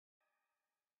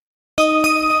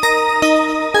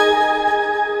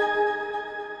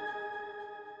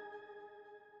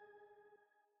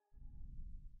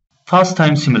Fast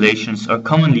time simulations are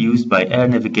commonly used by air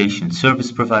navigation service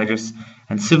providers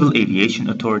and civil aviation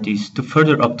authorities to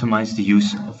further optimize the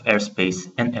use of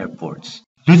airspace and airports.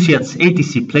 Luciad's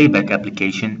ATC Playback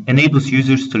application enables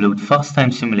users to load fast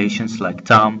time simulations like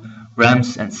TAM,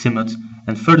 RAMS and CIMOT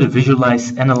and further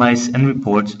visualize, analyze and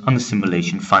report on the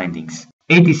simulation findings.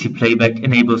 ATC Playback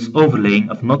enables overlaying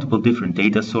of multiple different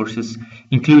data sources,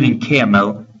 including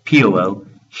KML, POL,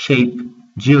 shape,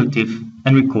 GeoTIFF,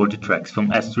 and recorded tracks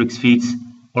from asterisk feeds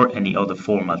or any other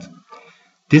format.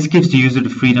 This gives the user the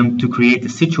freedom to create a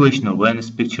situational awareness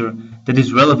picture that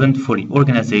is relevant for the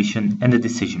organization and the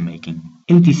decision making.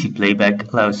 ATC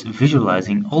Playback allows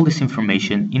visualizing all this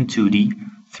information in 2D,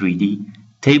 3D,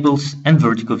 tables, and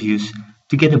vertical views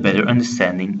to get a better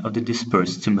understanding of the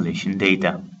dispersed simulation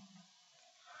data.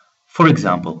 For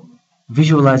example,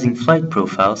 visualizing flight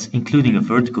profiles including a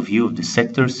vertical view of the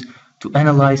sectors to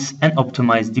analyze and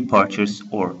optimize departures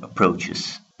or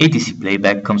approaches. ATC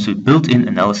Playback comes with built-in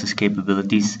analysis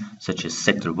capabilities such as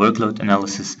sector workload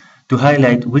analysis to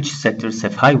highlight which sectors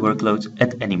have high workloads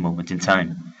at any moment in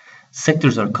time.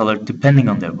 Sectors are colored depending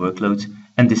on their workload,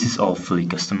 and this is all fully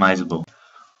customizable.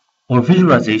 Or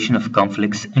visualization of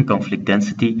conflicts and conflict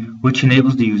density, which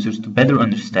enables the users to better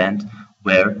understand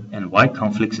where and why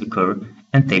conflicts occur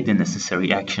and take the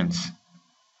necessary actions.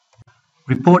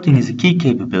 Reporting is a key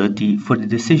capability for the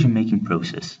decision-making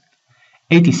process.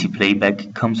 ATC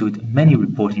Playback comes with many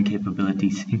reporting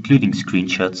capabilities including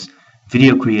screenshots,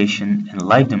 video creation and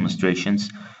live demonstrations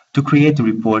to create a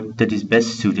report that is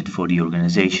best suited for the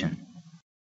organization.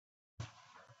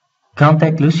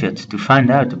 Contact Luciad to find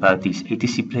out about these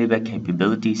ATC Playback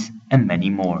capabilities and many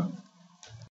more.